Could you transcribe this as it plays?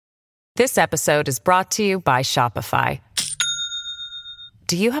This episode is brought to you by Shopify.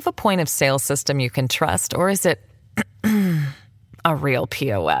 Do you have a point of sale system you can trust, or is it a real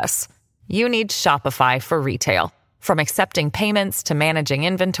POS? You need Shopify for retail. From accepting payments to managing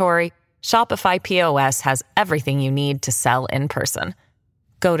inventory, Shopify POS has everything you need to sell in person.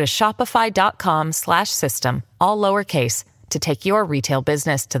 Go to shopify.com/system, all lowercase, to take your retail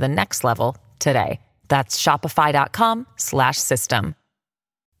business to the next level today. That's shopify.com/system.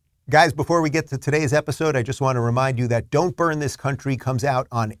 Guys, before we get to today's episode, I just want to remind you that Don't Burn This Country comes out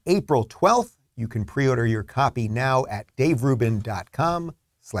on April 12th. You can pre-order your copy now at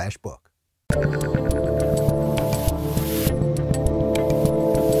daverubin.com/book.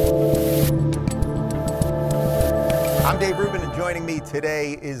 I'm Dave Rubin, and joining me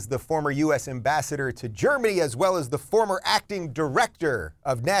today is the former U.S. ambassador to Germany, as well as the former acting director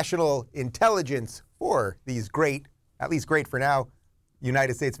of national intelligence for these great, at least great for now,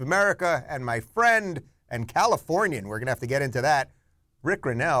 United States of America, and my friend and Californian, we're going to have to get into that, Rick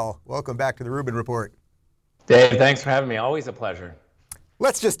Grenell. Welcome back to the Rubin Report. Dave, thanks for having me. Always a pleasure.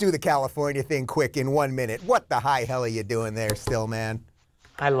 Let's just do the California thing quick in 1 minute. What the high hell are you doing there still, man?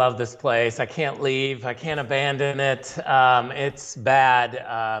 I love this place. I can't leave. I can't abandon it. It's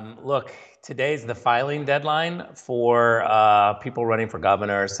bad. Look, today's the filing deadline for people running for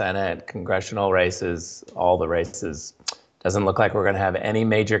governor, Senate, congressional races, all the races. Doesn't look like we're going to have any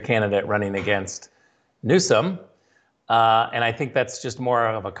major candidate running against Newsom. And I think that's just more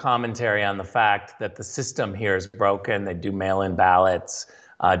of a commentary on the fact that the system here is broken. They do mail-in ballots.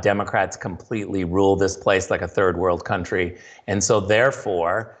 Democrats completely rule this place like a third world country. And so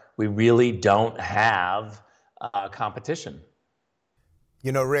therefore, we really don't have competition.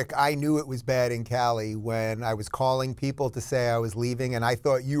 You know, Rick, I knew it was bad in Cali when I was calling people to say I was leaving, and I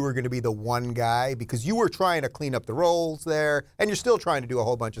thought you were going to be the one guy because you were trying to clean up the rolls there, and you're still trying to do a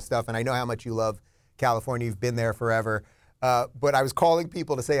whole bunch of stuff, and I know how much you love California. You've been there forever. But I was calling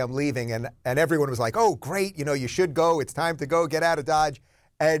people to say I'm leaving, and everyone was like, oh, great, you know, you should go. It's time to go. Get out of Dodge.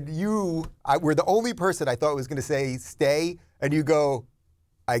 And you were the only person I thought was going to say stay, and you go,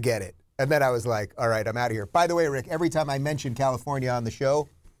 I get it. And then I was like, all right, I'm out of here. By the way, Rick, every time I mention California on the show,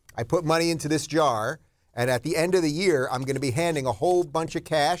 I put money into this jar, and at the end of the year, I'm going to be handing a whole bunch of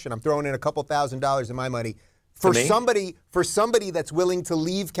cash, and I'm throwing in a couple $1,000s of my money for somebody that's willing to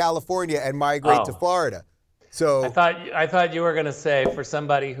leave California and migrate to Florida. So I thought you were going to say for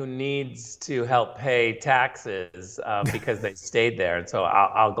somebody who needs to help pay taxes because they stayed there, and so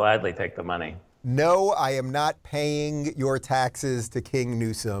I'll gladly take the money. No, I am not paying your taxes to King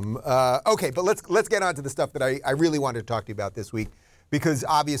Newsom. Okay, but let's get on to the stuff that I really wanted to talk to you about this week, because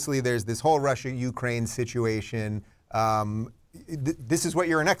obviously there's this whole Russia-Ukraine situation. This is what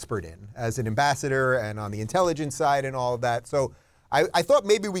you're an expert in as an ambassador and on the intelligence side and all of that. So I thought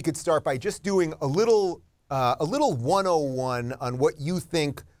maybe we could start by just doing a little 101 on what you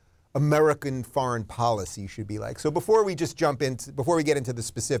think American foreign policy should be like. So before we get into the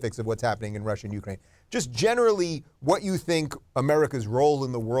specifics of what's happening in Russia and Ukraine, just generally what you think America's role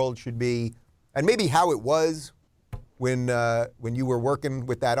in the world should be, and maybe how it was when you were working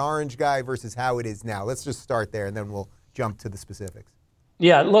with that orange guy versus how it is now. Let's just start there, and then we'll jump to the specifics.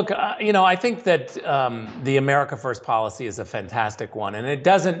 Yeah, look, I think that the America First policy is a fantastic one, and it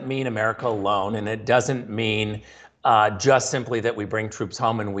doesn't mean America alone, and it doesn't mean just simply that we bring troops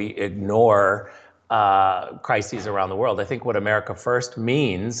home and we ignore crises around the world. I think what America First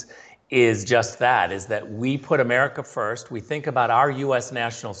means is just that, is that we put America first. We think about our U.S.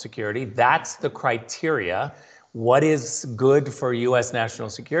 national security. That's the criteria. What is good for U.S. national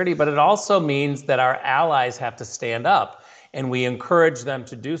security? But it also means that our allies have to stand up, and we encourage them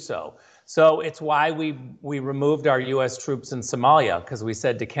to do so. So it's why we removed our U.S. troops in Somalia, because we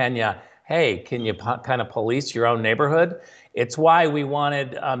said to Kenya, hey, can you kind of police your own neighborhood? It's why we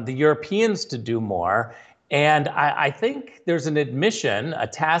wanted the Europeans to do more. And I think there's an admission, a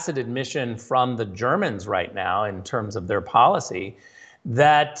tacit admission from the Germans right now in terms of their policy,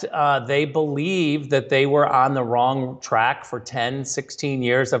 that they believe that they were on the wrong track for 10, 16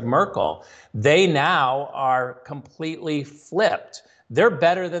 years of Merkel. They now are completely flipped. They're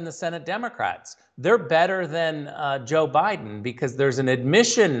better than the Senate Democrats. They're better than Joe Biden, because there's an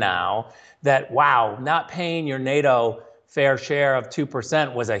admission now that, wow, not paying your NATO fair share of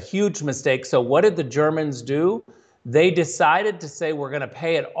 2% was a huge mistake. So what did the Germans do? They decided to say, we're going to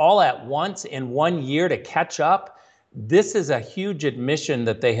pay it all at once in 1 year to catch up. This is a huge admission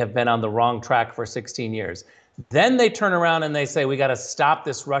that they have been on the wrong track for 16 years. Then they turn around and they say, we got to stop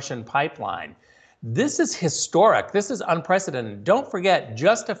this Russian pipeline. This is historic. This is unprecedented. Don't forget,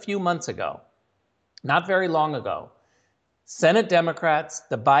 just a few months ago, not very long ago, Senate Democrats,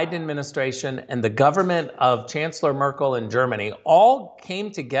 the Biden administration, and the government of Chancellor Merkel in Germany all came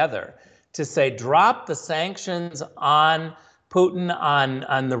together to say, drop the sanctions on Putin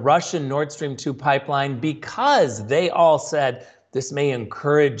on the Russian Nord Stream 2 pipeline, because they all said this may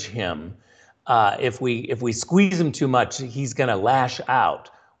encourage him. If we squeeze him too much, he's going to lash out.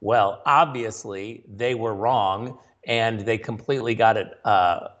 Well, obviously, they were wrong, and they completely got it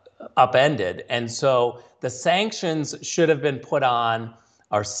upended. And so the sanctions should have been put on,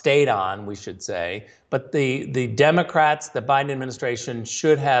 or stayed on, we should say. But the Democrats, the Biden administration,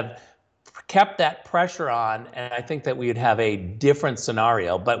 should have kept that pressure on, and I think that we would have a different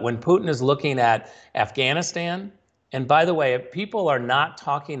scenario. But when Putin is looking at Afghanistan, and by the way, people are not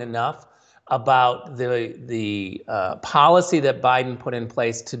talking enough about the policy that Biden put in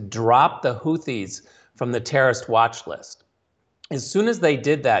place to drop the Houthis from the terrorist watch list. As soon as they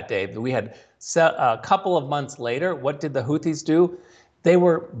did that, Dave, we had a couple of months later, what did the Houthis do? They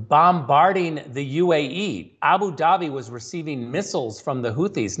were bombarding the UAE. Abu Dhabi was receiving missiles from the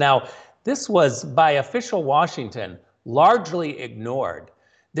Houthis. Now, this was, by official Washington, largely ignored.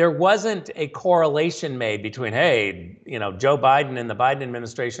 There wasn't a correlation made between, hey, Joe Biden and the Biden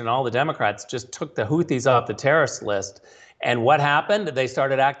administration and all the Democrats just took the Houthis off the terrorist list. And what happened? They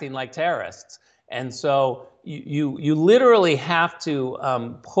started acting like terrorists. And so you literally have to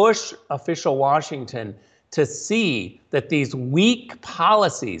push official Washington to see that these weak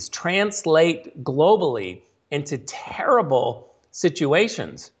policies translate globally into terrible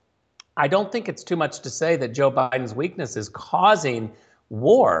situations. I don't think it's too much to say that Joe Biden's weakness is causing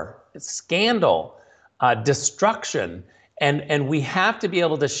war, scandal, destruction. And we have to be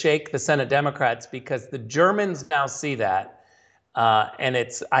able to shake the Senate Democrats, because the Germans now see that. And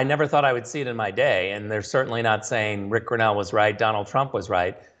I never thought I would see it in my day. And they're certainly not saying Rick Grenell was right, Donald Trump was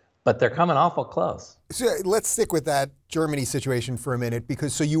right, but they're coming awful close. So let's stick with that Germany situation for a minute,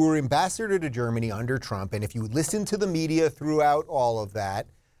 because so you were ambassador to Germany under Trump. And if you listen to the media throughout all of that,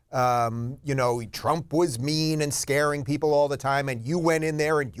 Trump was mean and scaring people all the time, and you went in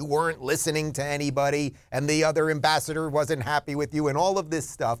there and you weren't listening to anybody, and the other ambassador wasn't happy with you and all of this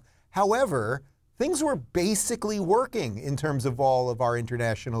stuff. However, things were basically working in terms of all of our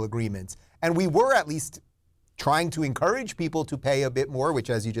international agreements. And we were at least trying to encourage people to pay a bit more,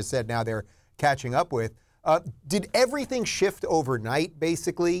 which, as you just said, now they're catching up with. Did everything shift overnight,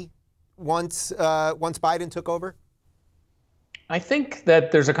 basically, once Biden took over? I think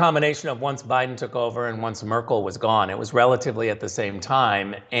that there's a combination of once Biden took over and once Merkel was gone. It was relatively at the same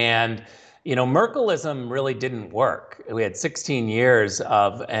time. And, Merkelism really didn't work. We had 16 years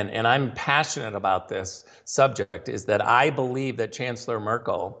of, and I'm passionate about this subject, is that I believe that Chancellor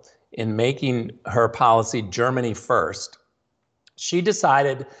Merkel, in making her policy Germany first, she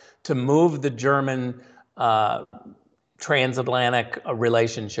decided to move the German transatlantic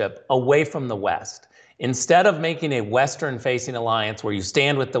relationship away from the West. Instead of making a Western-facing alliance where you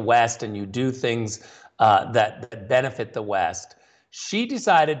stand with the West and you do things that benefit the West, she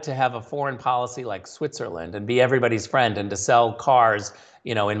decided to have a foreign policy like Switzerland and be everybody's friend, and to sell cars,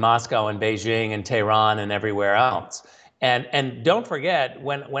 in Moscow and Beijing and Tehran and everywhere else. And don't forget,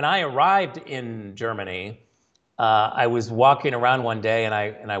 when I arrived in Germany, I was walking around one day and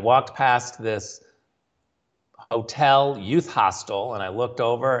I walked past this hotel, youth hostel, and I looked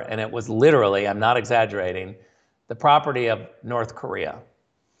over, and it was literally, I'm not exaggerating, the property of North Korea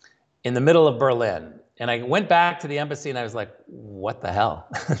in the middle of Berlin. And I went back to the embassy and I was like, what the hell?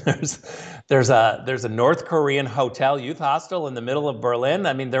 there's a North Korean hotel, youth hostel in the middle of Berlin.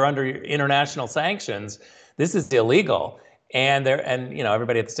 I mean, they're under international sanctions. This is illegal. And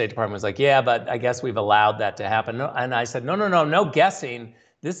everybody at the State Department was like, yeah, but I guess we've allowed that to happen. And I said, no guessing.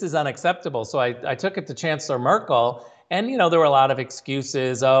 This is unacceptable. So I took it to Chancellor Merkel, and there were a lot of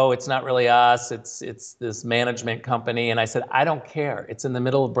excuses. Oh, it's not really us. It's this management company. And I said, I don't care. It's in the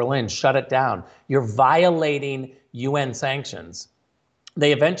middle of Berlin. Shut it down. You're violating UN sanctions.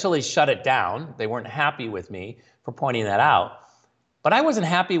 They eventually shut it down. They weren't happy with me for pointing that out. But I wasn't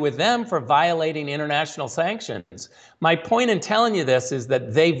happy with them for violating international sanctions. My point in telling you this is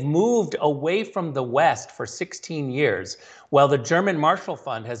that they've moved away from the West for 16 years, while the German Marshall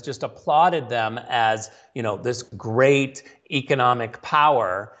Fund has just applauded them as, this great economic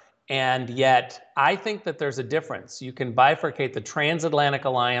power. And yet, I think that there's a difference. You can bifurcate the transatlantic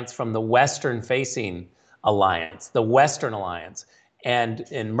alliance from the Western-facing alliance, the Western alliance. And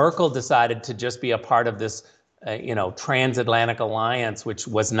Merkel decided to just be a part of this transatlantic alliance, which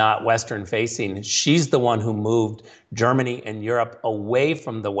was not Western facing. She's the one who moved Germany and Europe away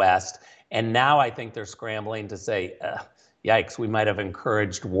from the West. And now I think they're scrambling to say, yikes, we might have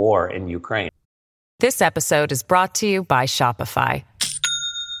encouraged war in Ukraine. This episode is brought to you by Shopify.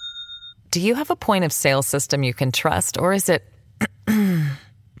 Do you have a point of sale system you can trust, or is it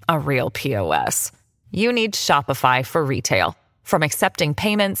a real POS? You need Shopify for retail. From accepting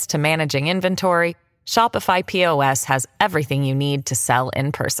payments to managing inventory, Shopify POS has everything you need to sell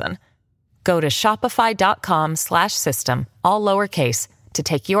in person. Go to shopify.com/system, all lowercase, to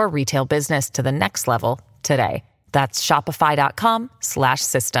take your retail business to the next level today. That's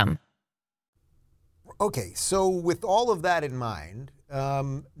shopify.com/system. Okay, so with all of that in mind,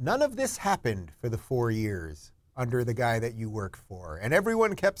 none of this happened for the 4 years under the guy that you worked for. And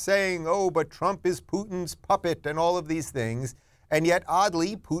everyone kept saying, oh, but Trump is Putin's puppet and all of these things. And yet,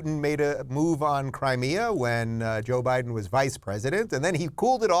 oddly, Putin made a move on Crimea when Joe Biden was vice president. And then he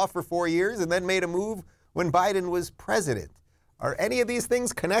cooled it off for 4 years and then made a move when Biden was president. Are any of these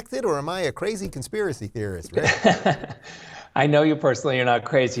things connected, or am I a crazy conspiracy theorist, Rick? I know you personally, you're not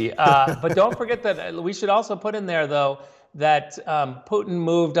crazy. But don't forget that we should also put in there, though, that Putin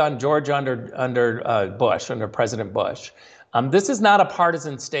moved on Georgia under Bush, under President Bush. This is not a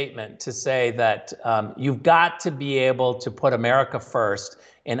partisan statement to say that you've got to be able to put America first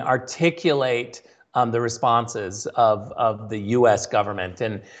and articulate the responses of the U.S. government.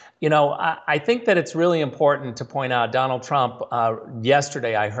 And, you know, I think that it's really important to point out Donald Trump,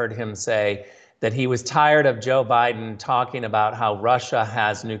 yesterday I heard him say that he was tired of Joe Biden talking about how Russia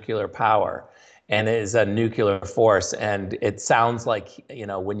has nuclear power and is a nuclear force. And it sounds like, you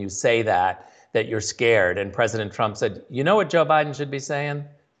know, when you say that you're scared. And President Trump said, you know what Joe Biden should be saying?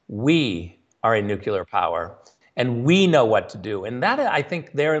 We are a nuclear power and we know what to do. And that, I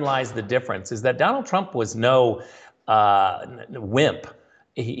think therein lies the difference, is that Donald Trump was no wimp.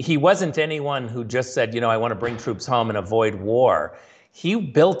 He wasn't anyone who just said, you know, I want to bring troops home and avoid war. He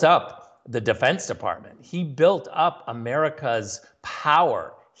built up the Defense Department. He built up America's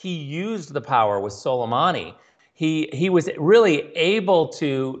power. He used the power with Soleimani. He was really able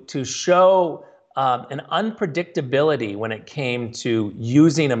to show an unpredictability when it came to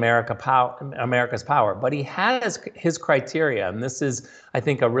using America's power. But he has his criteria, and this is, I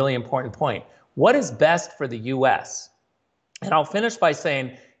think, a really important point. What is best for the U.S.? And I'll finish by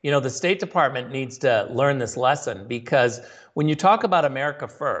saying, you know, the State Department needs to learn this lesson, because when you talk about America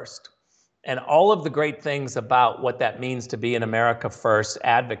first and all of the great things about what that means to be an America first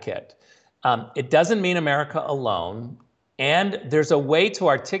advocate, it doesn't mean America alone. And there's a way to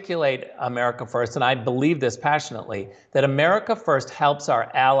articulate America first, and I believe this passionately, that America first helps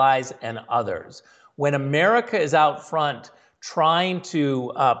our allies and others. When America is out front trying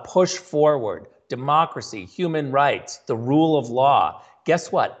to push forward democracy, human rights, the rule of law,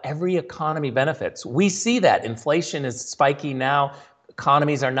 guess what? Every economy benefits. We see that inflation is spiking now.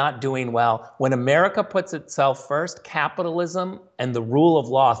 Economies are not doing well. When America puts itself first, capitalism and the rule of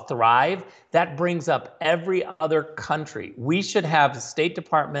law thrive. That brings up every other country. We should have State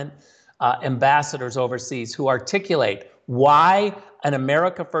Department ambassadors overseas who articulate why an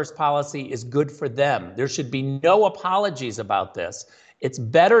America first policy is good for them. There should be no apologies about this. It's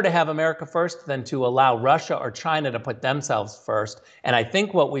better to have America first than to allow Russia or China to put themselves first. And I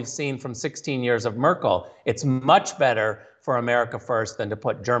think what we've seen from 16 years of Merkel, it's much better for America first than to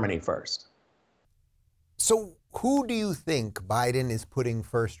put Germany first. So who do you think Biden is putting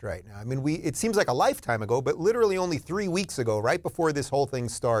first right now? I mean, it seems like a lifetime ago, but literally only 3 weeks ago, right before this whole thing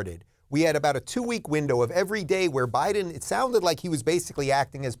started, we had about a 2-week window of every day where Biden, it sounded like he was basically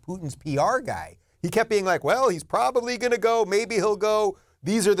acting as Putin's PR guy. He kept being like, well, he's probably going to go. Maybe he'll go.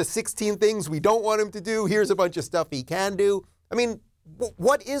 These are the 16 things we don't want him to do. Here's a bunch of stuff he can do. I mean,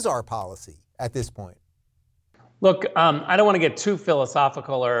 what is our policy at this point? Look, I don't want to get too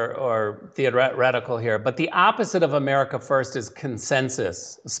philosophical or theoretical here, but the opposite of America first is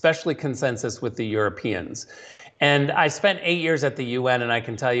consensus, especially consensus with the Europeans. And I spent 8 years at the UN, and I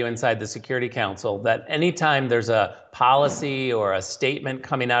can tell you inside the Security Council that anytime there's a policy or a statement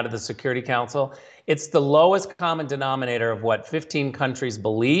coming out of the Security Council, it's the lowest common denominator of what 15 countries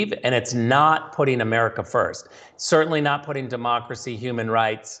believe, and it's not putting America first. Certainly not putting democracy, human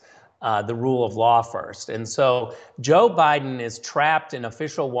rights, the rule of law first. And so Joe Biden is trapped in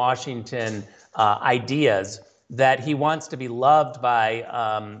official Washington ideas that he wants to be loved by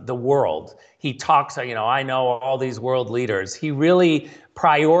the world. He talks, you know, I know all these world leaders. He really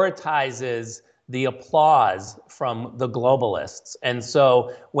prioritizes the applause from the globalists. And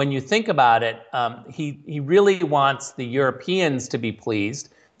so when you think about it, he really wants the Europeans to be pleased.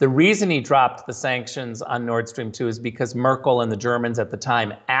 The reason he dropped the sanctions on Nord Stream 2 is because Merkel and the Germans at the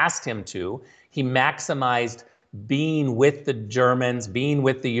time asked him to. He maximized being with the Germans, being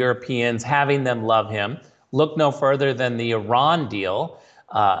with the Europeans, having them love him. Look no further than the Iran deal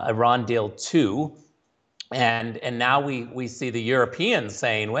 2, And now we see the Europeans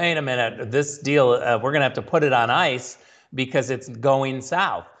saying, wait a minute, this deal, we're going to have to put it on ice because it's going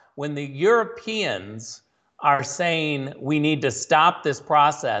south. When the Europeans are saying we need to stop this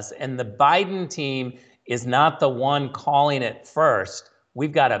process and the Biden team is not the one calling it first,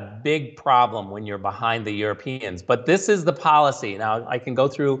 we've got a big problem when you're behind the Europeans. But this is the policy. Now, I can go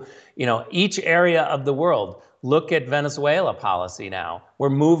through, each area of the world. Look at Venezuela policy now.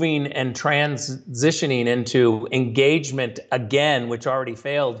 We're moving and transitioning into engagement again, which already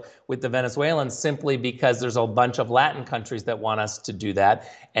failed with the Venezuelans, simply because there's a bunch of Latin countries that want us to do that.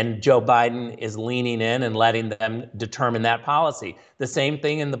 And Joe Biden is leaning in and letting them determine that policy. The same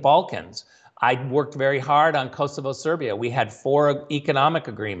thing in the Balkans. I worked very hard on Kosovo, Serbia. We had 4 economic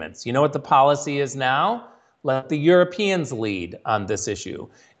agreements. You know what the policy is now? Let the Europeans lead on this issue.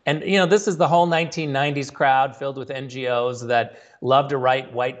 And, this is the whole 1990s crowd filled with NGOs that love to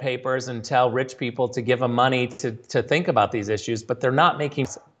write white papers and tell rich people to give them money to think about these issues, but they're not making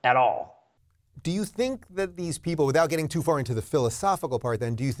sense at all. Do you think that these people, without getting too far into the philosophical part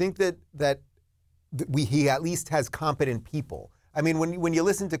then, do you think that he at least has competent people? I mean, when you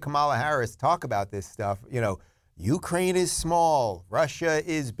listen to Kamala Harris talk about this stuff, Ukraine is small, Russia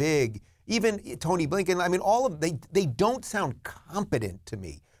is big, even Tony Blinken, I mean, they don't sound competent to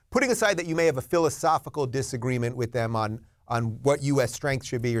me. Putting aside that you may have a philosophical disagreement with them on what U.S. strength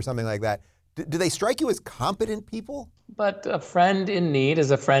should be or something like that, do they strike you as competent people? But a friend in need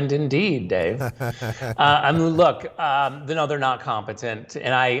is a friend indeed, Dave. Look, no, they're not competent.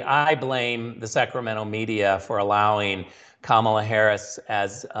 And I blame the Sacramento media for allowing Kamala Harris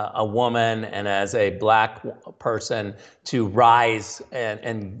as a woman and as a black person to rise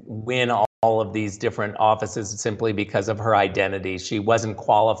and win all of these different offices simply because of her identity. She wasn't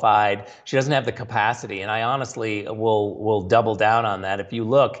qualified. She doesn't have the capacity. And I honestly will double down on that. If you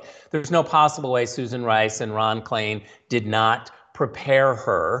look, there's no possible way Susan Rice and Ron Klain did not prepare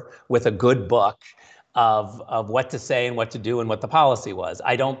her with a good book of what to say and what to do and what the policy was.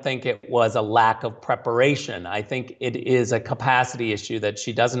 I don't think it was a lack of preparation. I think it is a capacity issue that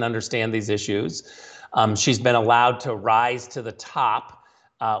she doesn't understand these issues. She's been allowed to rise to the top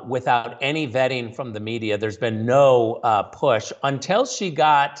without any vetting from the media. There's been no push until she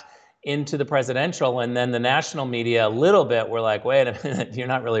got into the presidential, and then the national media a little bit were like, wait a minute, you're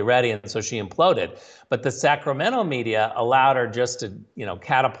not really ready, and so she imploded. But the Sacramento media allowed her just to,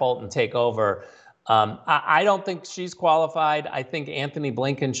 catapult and take over. I don't think she's qualified. I think Anthony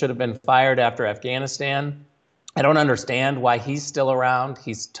Blinken should have been fired after Afghanistan. I don't understand why he's still around.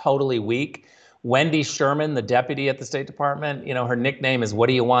 He's totally weak. Wendy Sherman, the deputy at the State Department, her nickname is "What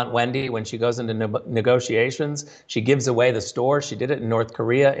do you want, Wendy?" when she goes into negotiations. She gives away the store. She did it in North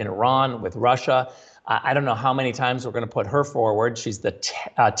Korea, in Iran, with Russia. I don't know how many times we're going to put her forward. She's the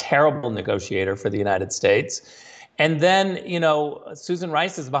terrible negotiator for the United States. And then, Susan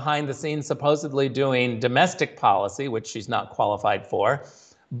Rice is behind the scenes supposedly doing domestic policy, which she's not qualified for.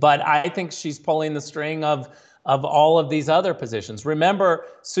 But I think she's pulling the string of all of these other positions. Remember,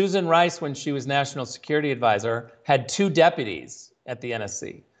 Susan Rice, when she was National Security Advisor, had 2 deputies at the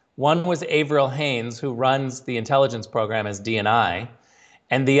NSC. One was Avril Haines, who runs the intelligence program as DNI,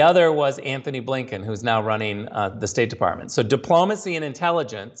 and the other was Anthony Blinken, who's now running the State Department. So diplomacy and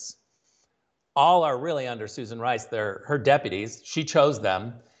intelligence all are really under Susan Rice. They're her deputies. She chose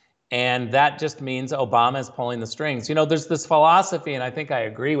them. And that just means Obama is pulling the strings. There's this philosophy, and I think I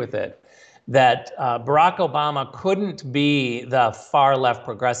agree with it, that Barack Obama couldn't be the far left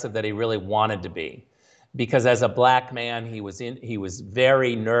progressive that he really wanted to be, because as a black man, he was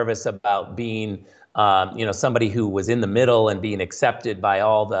very nervous about being, somebody who was in the middle and being accepted by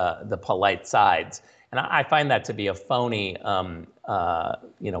all the polite sides. And I find that to be a phony, kind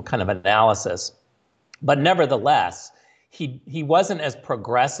of analysis. But nevertheless, he wasn't as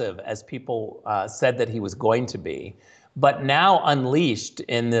progressive as people said that he was going to be. But now unleashed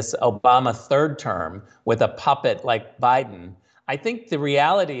in this Obama third term with a puppet like Biden, I think the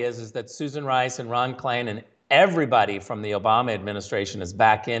reality is that Susan Rice and Ron Klain and everybody from the Obama administration is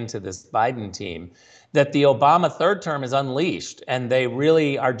back into this Biden team, that the Obama third term is unleashed, and they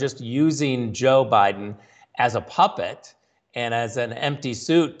really are just using Joe Biden as a puppet and as an empty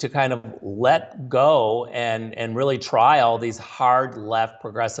suit to kind of let go and really try all these hard left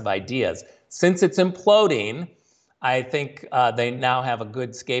progressive ideas. Since it's imploding, I think they now have a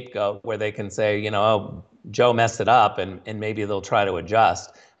good scapegoat where they can say, oh, Joe messed it up, and maybe they'll try to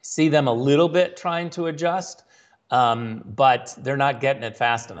adjust. See them a little bit trying to adjust, but they're not getting it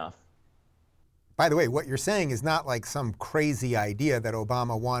fast enough. By the way, what you're saying is not like some crazy idea that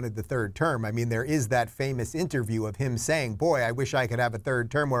Obama wanted the third term. I mean, there is that famous interview of him saying, boy, I wish I could have a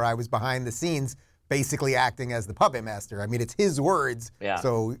third term where I was behind the scenes basically acting as the puppet master. I mean, it's his words. Yeah.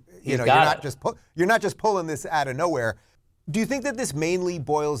 So, He's you're got not just pulling this out of nowhere. Do you think that this mainly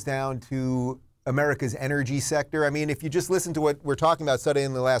boils down to America's energy sector? I mean, if you just listen to what we're talking about suddenly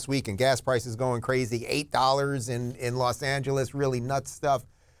in the last week and gas prices going crazy, $8 in Los Angeles, really nuts stuff,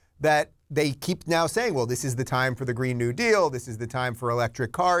 that they keep now saying, well, this is the time for the Green New Deal. This is the time for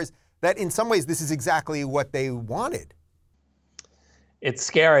electric cars. That in some ways, this is exactly what they wanted. It's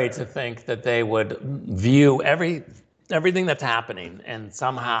scary to think that they would view everything that's happening and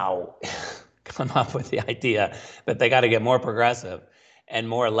somehow come up with the idea that they got to get more progressive and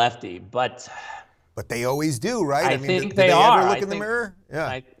more lefty. But they always do, right? I mean, think do they are. ever look in the mirror?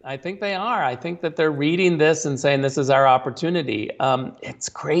 Yeah. I think they are. I think that they're reading this and saying this is our opportunity. It's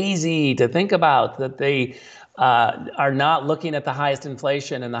crazy to think about that they are not looking at the highest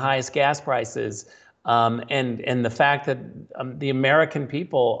inflation and the highest gas prices. And the fact that the American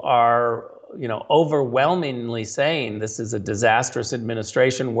people are, overwhelmingly saying this is a disastrous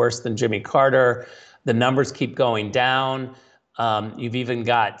administration, worse than Jimmy Carter. The numbers keep going down. You've even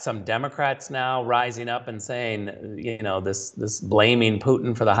got some Democrats now rising up and saying, this blaming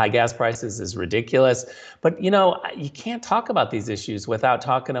Putin for the high gas prices is ridiculous. But, you can't talk about these issues without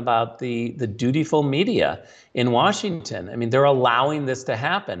talking about the dutiful media in Washington. I mean, they're allowing this to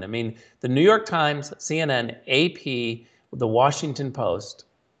happen. I mean, the New York Times, CNN, AP, the Washington Post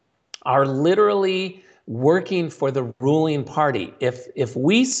are literally working for the ruling party. If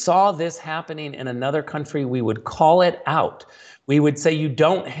we saw this happening in another country, we would call it out. We would say you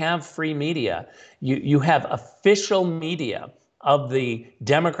don't have free media. You have official media of the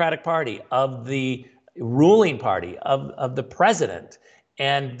Democratic Party, of the ruling party, of the president.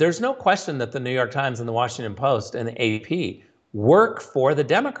 And there's no question that the New York Times and the Washington Post and the AP work for the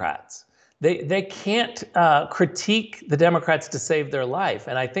Democrats. They can't critique the Democrats to save their life.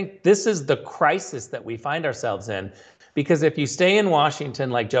 And I think this is the crisis that we find ourselves in. Because if you stay in Washington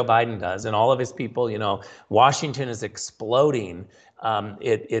like Joe Biden does and all of his people, Washington is exploding.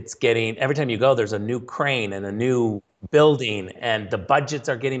 It's getting, every time you go, there's a new crane and a new building and the budgets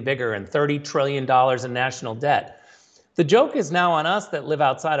are getting bigger and $30 trillion in national debt. The joke is now on us that live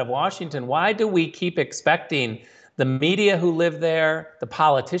outside of Washington. Why do we keep expecting the media who live there, the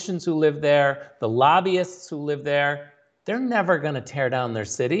politicians who live there, the lobbyists who live there? They're never going to tear down their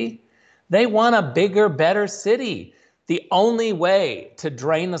city. They want a bigger, better city. The only way to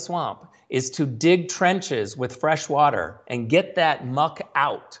drain the swamp is to dig trenches with fresh water and get that muck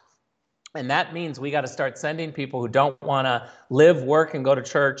out. And that means we got to start sending people who don't want to live, work, and go to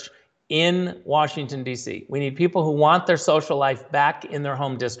church in Washington, D.C. We need people who want their social life back in their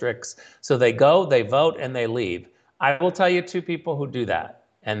home districts. So they go, they vote, and they leave. I will tell you two people who do that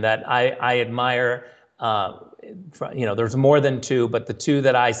and that I admire. There's more than two, but the two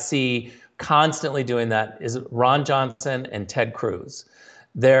that I see constantly doing that is Ron Johnson and Ted Cruz.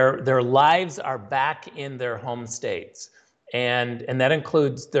 Their lives are back in their home states, and that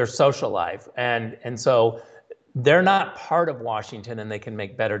includes their social life. And so they're not part of Washington, and they can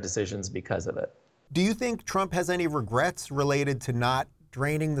make better decisions because of it. Do you think Trump has any regrets related to not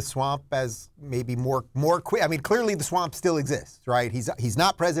draining the swamp as maybe more quick? I mean, clearly the swamp still exists, right? He's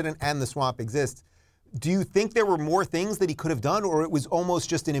not president and the swamp exists. Do you think there were more things that he could have done, or it was almost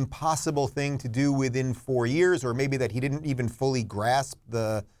just an impossible thing to do within 4 years, or maybe that he didn't even fully grasp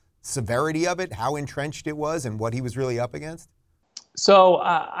the severity of it, how entrenched it was, and what he was really up against? So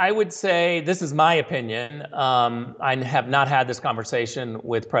I would say, this is my opinion. I have not had this conversation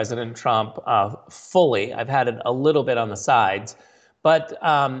with President Trump fully. I've had it a little bit on the sides. But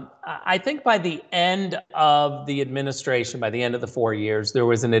I think by the end of the administration, by the end of the 4 years, there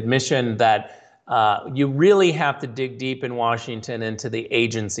was an admission that you really have to dig deep in Washington into the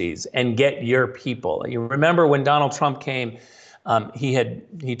agencies and get your people. You remember when Donald Trump came,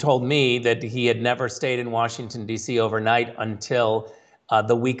 he told me that he had never stayed in Washington, D.C. overnight until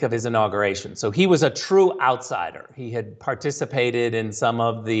the week of his inauguration. So he was a true outsider. He had participated in some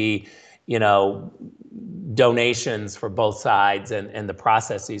of the, donations for both sides and the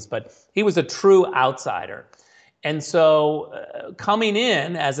processes, but he was a true outsider. And so coming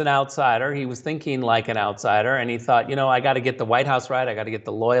in as an outsider, he was thinking like an outsider, and he thought, I got to get the White House right. I got to get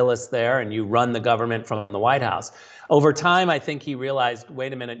the loyalists there, and you run the government from the White House. Over time, I think he realized,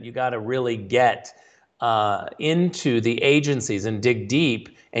 wait a minute, you got to really get into the agencies and dig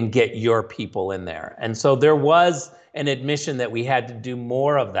deep and get your people in there. And so there was an admission that we had to do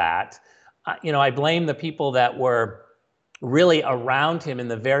more of that. I blame the people that were really around him in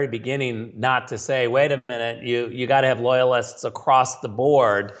the very beginning not to say, wait a minute, you got to have loyalists across the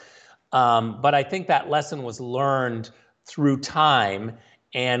board. But I think that lesson was learned through time.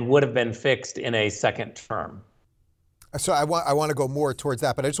 and would have been fixed in a second term. So I want to go more towards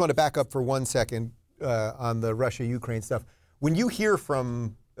that, but I just want to back up for 1 second on the Russia-Ukraine stuff. When you hear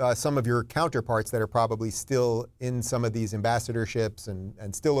from some of your counterparts that are probably still in some of these ambassadorships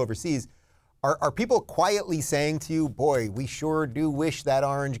and still overseas, are people quietly saying to you, boy, we sure do wish that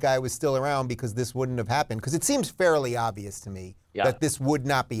orange guy was still around because this wouldn't have happened? Because it seems fairly obvious to me that this would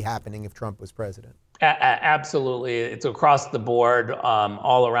not be happening if Trump was president. Absolutely. It's across the board,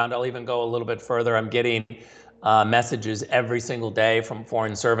 all around. I'll even go a little bit further. I'm getting messages every single day from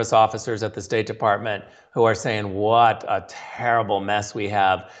Foreign Service officers at the State Department who are saying, what a terrible mess we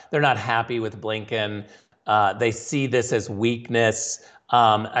have. They're not happy with Blinken. They see this as weakness.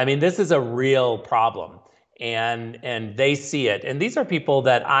 I mean, this is a real problem, and they see it. And these are people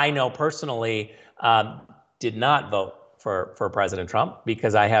that I know personally did not vote for President Trump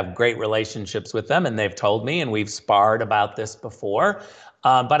because I have great relationships with them, and they've told me, and we've sparred about this before.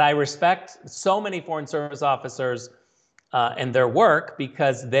 But I respect so many Foreign Service officers and their work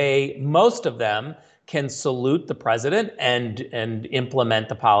because most of them can salute the president and implement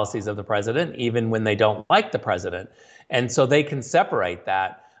the policies of the president, even when they don't like the president. And so they can separate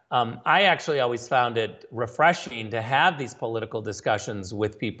that. I actually always found it refreshing to have these political discussions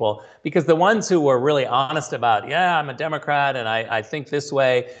with people because the ones who were really honest about, yeah, I'm a Democrat and I think this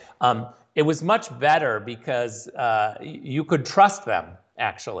way, it was much better because you could trust them.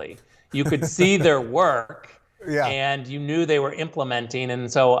 Actually, you could see their work and you knew they were implementing.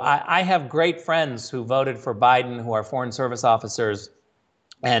 And so I have great friends who voted for Biden who are Foreign Service officers.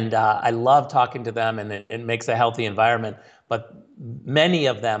 And I love talking to them, and it makes a healthy environment. But many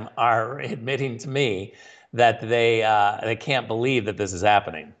of them are admitting to me that they can't believe that this is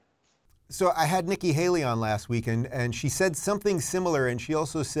happening. So I had Nikki Haley on last week, and she said something similar, and she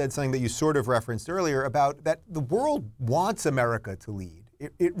also said something that you sort of referenced earlier about that the world wants America to lead.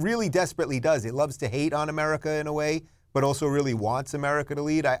 It really desperately does. It loves to hate on America in a way, but also really wants America to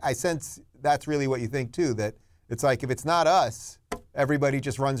lead. I sense that's really what you think, too, that it's like if it's not us, everybody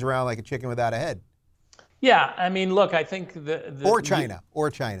just runs around like a chicken without a head. Yeah, I mean, look, I think Or China.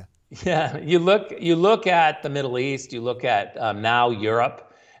 Yeah, you look at the Middle East, you look at now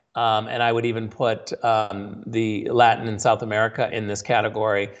Europe, and I would even put the Latin and South America in this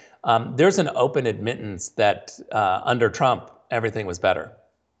category. There's an open admittance that under Trump, everything was better.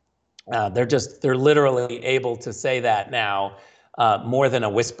 They're literally able to say that now more than a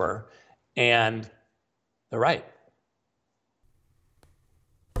whisper, and they're right.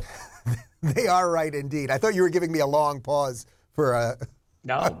 They are right indeed. I thought you were giving me a long pause for a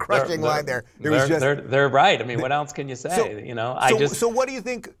crushing line there. They're right. I mean, what else can you say? So what do you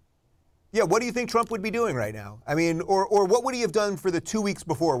think? Yeah, what do you think Trump would be doing right now? I mean, or what would he have done for the 2 weeks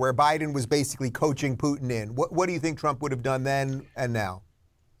before, where Biden was basically coaching Putin in? What do you think Trump would have done then and now?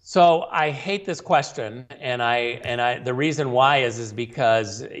 So I hate this question, and the reason why is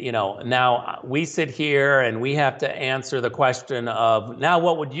because now we sit here and we have to answer the question of now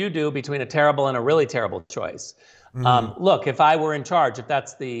what would you do between a terrible and a really terrible choice? Mm-hmm. Look, if I were in charge, if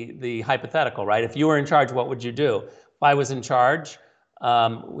that's the hypothetical, right? If you were in charge, what would you do? If I was in charge,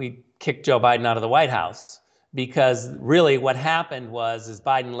 we kicked Joe Biden out of the White House. Because really what happened was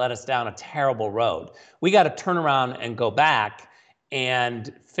Biden led us down a terrible road. We got to turn around and go back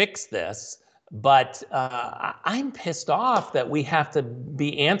and fix this. But I'm pissed off that we have to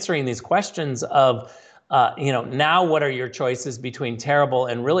be answering these questions of, now what are your choices between terrible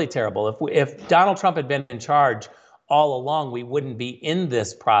and really terrible? If Donald Trump had been in charge all along, we wouldn't be in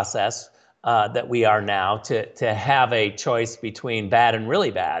this process that we are now to have a choice between bad and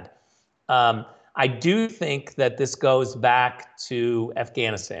really bad. I do think that this goes back to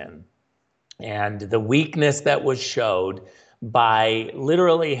Afghanistan and the weakness that was showed by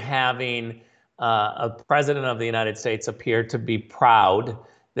literally having a president of the United States appear to be proud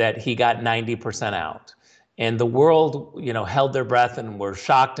that he got 90% out. And the world, held their breath and were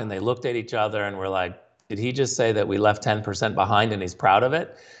shocked, and they looked at each other and were like, did he just say that we left 10% behind and he's proud of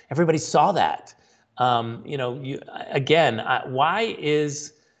it? Everybody saw that. Why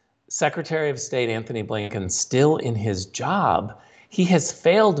is Secretary of State Anthony Blinken still in his job? He has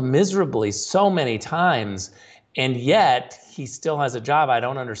failed miserably so many times, and yet he still has a job. I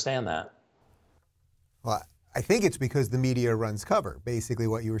don't understand that. Well, I think it's because the media runs cover, basically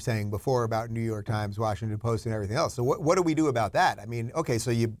what you were saying before about New York Times, Washington Post, and everything else. So what do we do about that? I mean, okay, so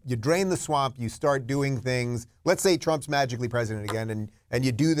you drain the swamp, you start doing things. Let's say Trump's magically president again, and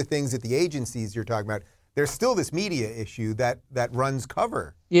you do the things that the agencies you're talking about. there's still this media issue that runs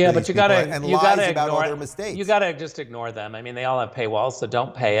cover. Yeah, but you gotta about all their mistakes. You gotta just ignore them. I mean, they all have paywalls, so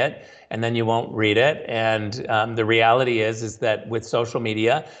don't pay it, and then you won't read it. And the reality is that with social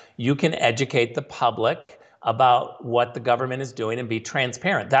media, you can educate the public about what the government is doing and be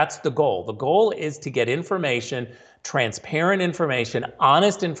transparent. That's the goal. The goal is to get information, transparent information,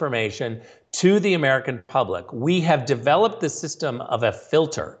 honest information to the American public. We have developed the system of a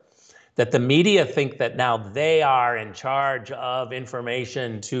filter that the media think that now they are in charge of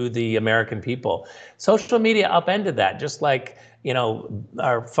information to the American people. Social media upended that, just like,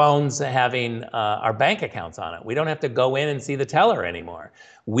 our phones having our bank accounts on it. We don't have to go in and see the teller anymore.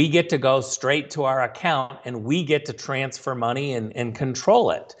 We get to go straight to our account and we get to transfer money and control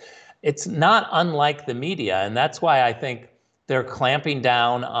it. It's not unlike the media, and that's why I think they're clamping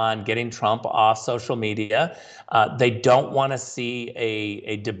down on getting Trump off social media. They don't want to see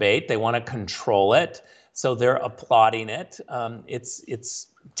a debate. They want to control it. So they're applauding it. It's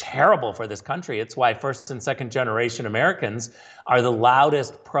terrible for this country. It's why first and second generation Americans are the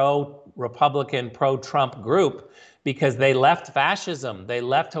loudest pro-Republican, pro-Trump group, because they left fascism, they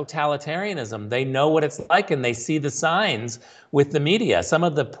left totalitarianism. They know what it's like, and they see the signs with the media. Some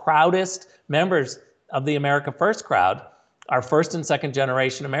of the proudest members of the America First crowd are first and second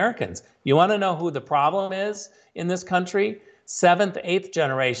generation Americans. You want to know who the problem is in this country? Seventh, eighth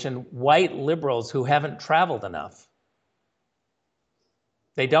generation white liberals who haven't traveled enough.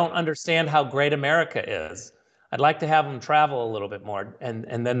 They don't understand how great America is. I'd like to have them travel a little bit more, and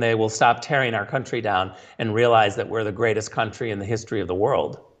then they will stop tearing our country down and realize that we're the greatest country in the history of the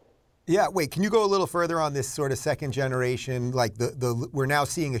world. Yeah, wait, can you go a little further on this sort of second generation? Like we're now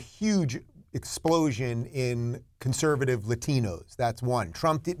seeing a huge explosion in conservative Latinos. That's one.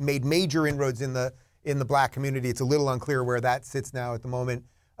 Trump made major inroads in the black community. It's a little unclear where that sits now at the moment.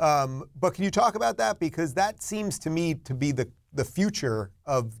 But can you talk about that? Because that seems to me to be the future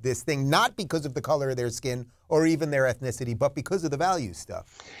of this thing, not because of the color of their skin or even their ethnicity, but because of the value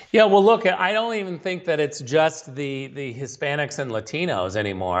stuff. Yeah, well, look, I don't even think that it's just the Hispanics and Latinos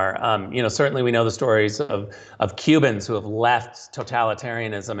anymore. Certainly we know the stories of Cubans who have left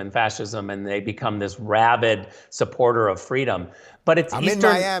totalitarianism and fascism, and they become this rabid supporter of freedom. But it's I'm in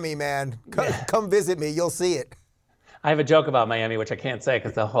Miami, man. Come visit me. You'll see it. I have a joke about Miami, which I can't say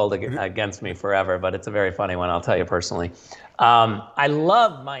because they'll hold it against me forever, but it's a very funny one. I'll tell you personally. I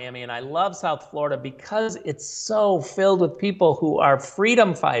love Miami and I love South Florida because it's so filled with people who are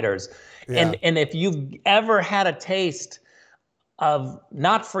freedom fighters. Yeah. And if you've ever had a taste of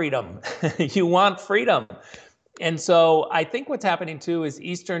not freedom, you want freedom. And so I think what's happening too is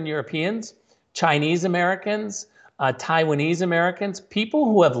Eastern Europeans, Chinese Americans, Taiwanese Americans, people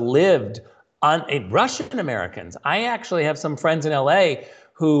who have lived Russian Americans. I actually have some friends in LA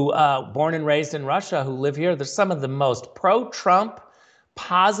who, born and raised in Russia, who live here. They're some of the most pro-Trump,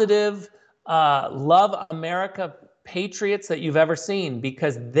 positive, love America patriots that you've ever seen,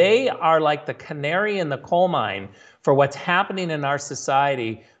 because they are like the canary in the coal mine for what's happening in our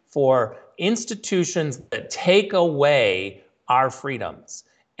society, for institutions that take away our freedoms.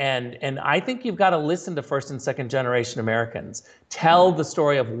 And I think you've got to listen to first and second generation Americans, tell the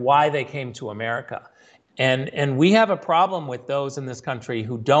story of why they came to America. And we have a problem with those in this country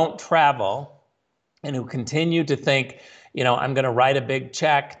who don't travel and who continue to think, I'm going to write a big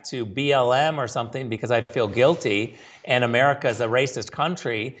check to BLM or something because I feel guilty, and America is a racist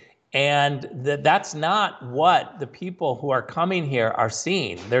country. And that's not what the people who are coming here are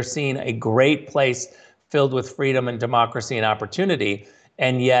seeing. They're seeing a great place filled with freedom and democracy and opportunity.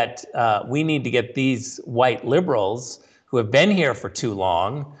 And yet we need to get these white liberals who have been here for too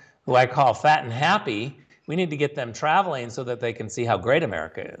long, who I call fat and happy, we need to get them traveling so that they can see how great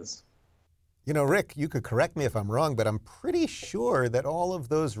America is. Rick, you could correct me if I'm wrong, but I'm pretty sure that all of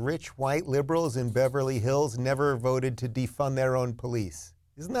those rich white liberals in Beverly Hills never voted to defund their own police.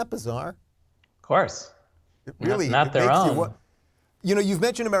 Isn't that bizarre? Of course. It really not their own. You've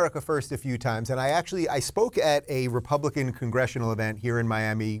mentioned America First a few times, and I spoke at a Republican congressional event here in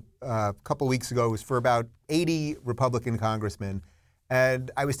Miami a couple weeks ago. It was for about 80 Republican congressmen, and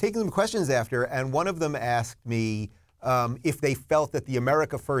I was taking them questions after, and one of them asked me if they felt that the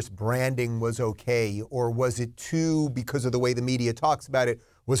America First branding was okay, or was it too, because of the way the media talks about it,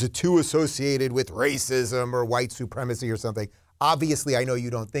 was it too associated with racism or white supremacy or something? Obviously, I know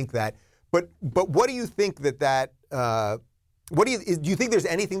you don't think that, but what do you think that do you think there's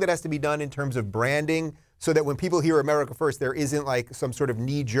anything that has to be done in terms of branding so that when people hear America First, there isn't like some sort of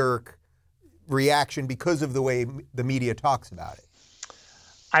knee-jerk reaction because of the way the media talks about it?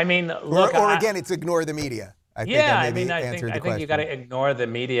 I mean, look, or again, it's ignore the media. I think I Yeah, I maybe mean, answered I the think you got question. to ignore the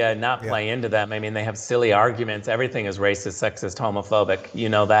media and not Yeah. play into them. I mean, they have silly arguments. Everything is racist, sexist, homophobic. You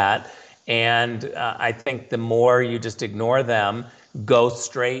know that. And I think the more you just ignore them, go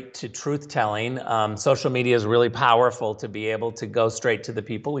straight to truth telling. Social media is really powerful to be able to go straight to the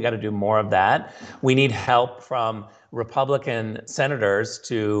people. We got to do more of that. We need help from Republican senators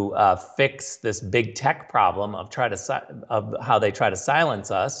to fix this big tech problem of how they try to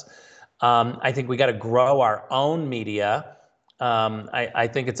silence us. I think we got to grow our own media. I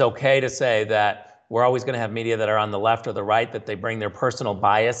think it's okay to say that we're always going to have media that are on the left or the right, that they bring their personal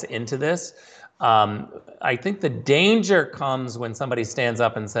bias into this. I think the danger comes when somebody stands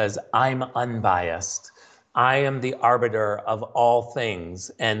up and says, I'm unbiased. I am the arbiter of all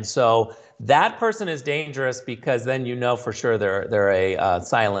things. And so that person is dangerous because then you know for sure they're a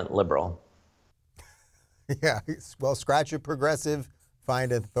silent liberal. Yeah. Well, scratch a progressive,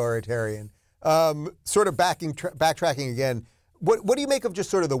 find authoritarian. Sort of backtracking again. What do you make of just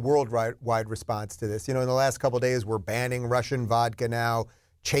sort of the worldwide response to this? You know, in the last couple of days, we're banning Russian vodka now.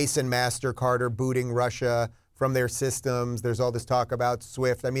 Chase and MasterCard are booting Russia from their systems. There's all this talk about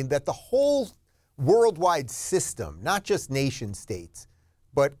SWIFT. I mean, that the whole worldwide system, not just nation states,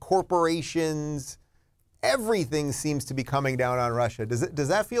 but corporations, everything seems to be coming down on Russia. Does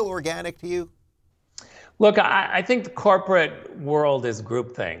that feel organic to you? Look, I think the corporate world is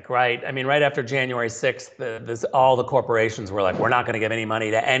groupthink, right? I mean, right after January 6th, all the corporations were like, we're not going to give any money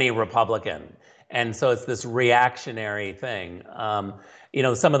to any Republican. And so it's this reactionary thing. You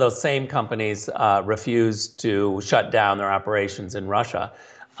know, some of those same companies refused to shut down their operations in Russia.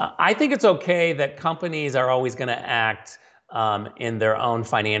 I think it's okay that companies are always going to act in their own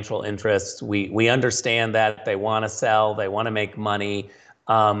financial interests. We understand that they want to sell, they want to make money.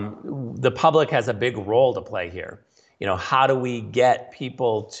 The public has a big role to play here. You know, how do we get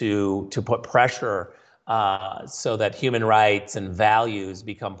people to put pressure so that human rights and values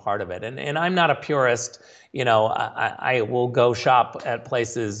become part of it? And I'm not a purist. You know, I will go shop at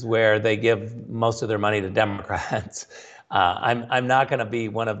places where they give most of their money to Democrats. I'm not going to be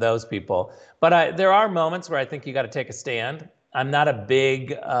one of those people. But there are moments where I think you got to take a stand. I'm not a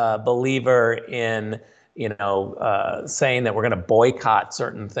big believer in saying that we're going to boycott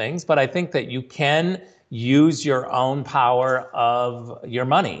certain things, but I think that you can use your own power of your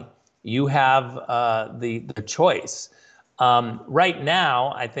money. You have the choice. Right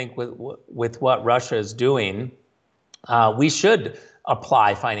now, I think with what Russia is doing, we should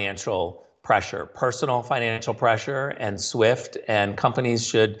apply financial pressure, personal financial pressure, and SWIFT, and companies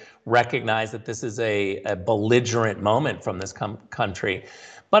should recognize that this is a belligerent moment from this country.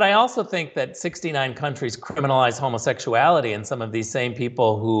 But I also think that 69 countries criminalize homosexuality, and some of these same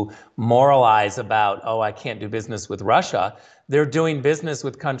people who moralize about, oh, I can't do business with Russia, they're doing business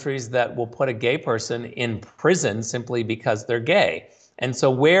with countries that will put a gay person in prison simply because they're gay. And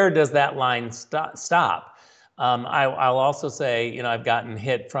so where does that line stop? I'll also say, I've gotten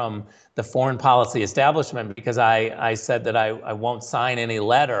hit from the foreign policy establishment because I said that I won't sign any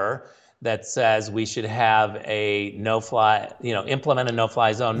letter that says we should have a no-fly, implement a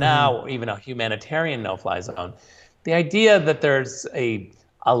no-fly zone now, or even a humanitarian no-fly zone. The idea that there's a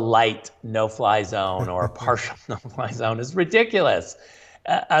light no-fly zone or a partial no-fly zone is ridiculous.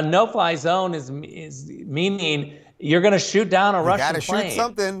 A no-fly zone is meaning you're going to shoot down a Russian plane. You got to shoot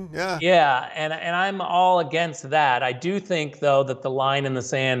something, yeah. Yeah, and I'm all against that. I do think, though, that the line in the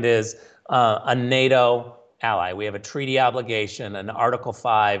sand is a NATO ally. We have a treaty obligation. An Article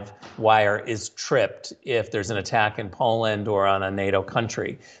 5 wire is tripped if there's an attack in Poland or on a NATO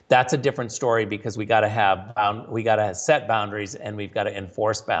country. That's a different story because we got to set boundaries and we've got to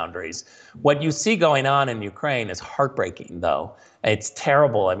enforce boundaries. What you see going on in Ukraine is heartbreaking, though. It's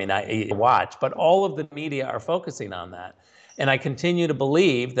terrible. I mean, I watch, but all of the media are focusing on that. And I continue to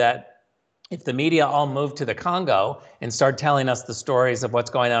believe that if the media all moved to the Congo and start telling us the stories of what's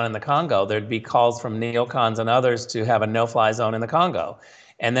going on in the Congo, there'd be calls from neocons and others to have a no-fly zone in the Congo.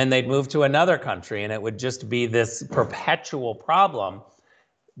 And then they'd move to another country, and it would just be this perpetual problem.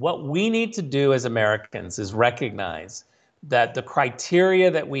 What we need to do as Americans is recognize that the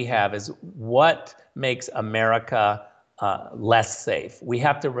criteria that we have is what makes America less safe. We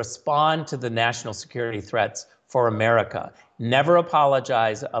have to respond to the national security threats for America. Never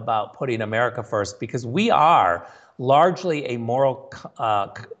apologize about putting America first, because we are largely a moral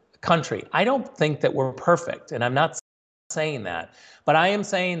country. I don't think that we're perfect, and I'm not saying that, but I am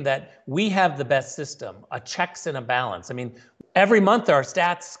saying that we have the best system, a checks and a balance. I mean, every month there are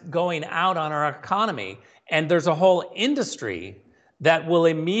stats going out on our economy, and there's a whole industry that will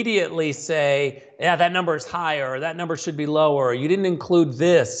immediately say, yeah, that number is higher, or that number should be lower, or you didn't include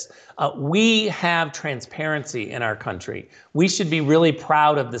this. We have transparency in our country. We should be really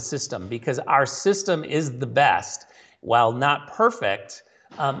proud of the system because our system is the best. While not perfect,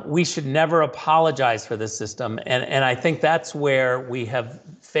 we should never apologize for this system. And I think that's where we have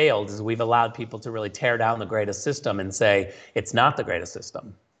failed, is we've allowed people to really tear down the greatest system and say it's not the greatest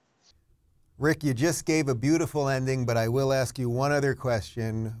system. Rick, you just gave a beautiful ending, but I will ask you one other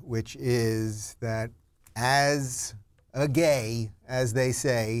question, which is that as a gay, as they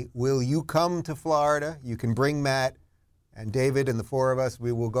say, will you come to Florida? You can bring Matt and David and the four of us.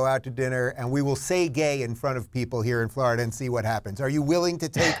 We will go out to dinner and we will say gay in front of people here in Florida and see what happens. Are you willing to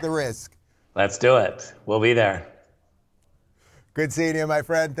take the risk? Let's do it. We'll be there. Good seeing you, my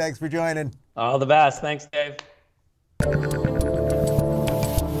friend. Thanks for joining. All the best. Thanks, Dave.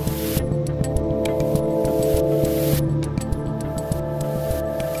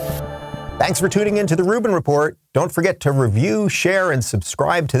 Thanks for tuning in to the Rubin Report. Don't forget to review, share, and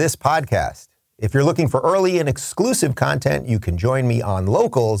subscribe to this podcast. If you're looking for early and exclusive content, you can join me on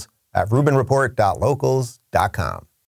Locals at rubinreport.locals.com.